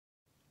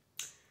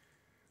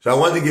So I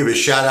wanted to give a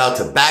shout out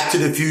to Back to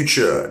the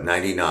Future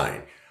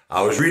 99.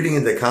 I was reading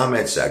in the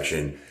comment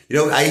section. You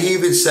know, I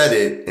even said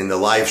it in the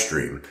live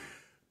stream,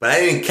 but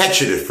I didn't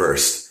catch it at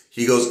first.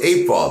 He goes,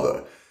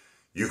 Apefather,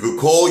 you could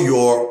call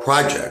your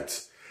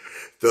project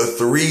the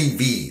 3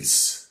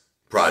 V's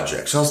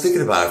project. So I was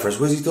thinking about it first.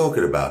 What is he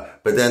talking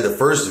about? But then the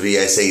first V,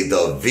 I say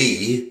the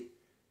V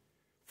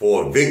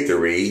for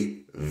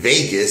Victory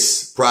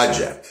Vegas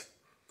project.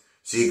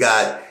 So you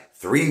got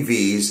 3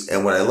 V's.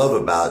 And what I love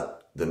about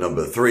the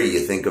number 3, you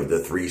think of the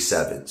 3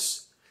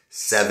 sevens.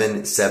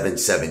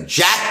 777.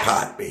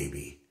 Jackpot,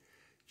 baby.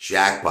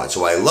 Jackpot.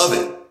 So I love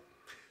it.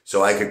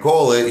 So I could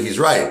call it, he's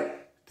right,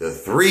 the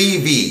 3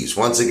 V's.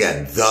 Once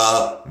again,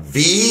 the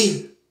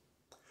V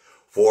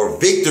for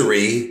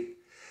Victory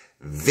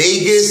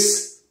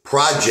Vegas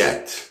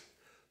project.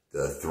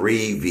 The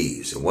 3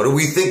 V's. And what do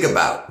we think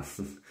about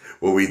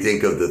when we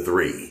think of the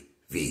 3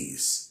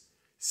 V's?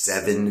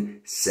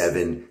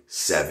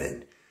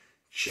 777.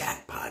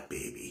 Jackpot,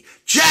 baby.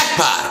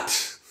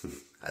 Jackpot!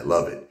 I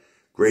love it.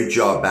 Great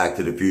job, Back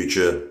to the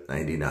Future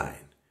 99.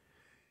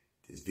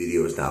 This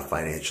video is not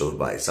financial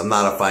advice. I'm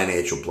not a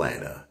financial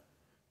planner.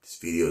 This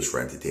video is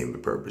for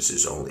entertainment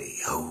purposes only.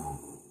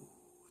 Oh,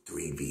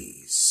 3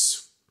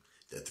 V's.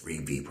 The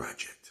 3V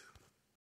project.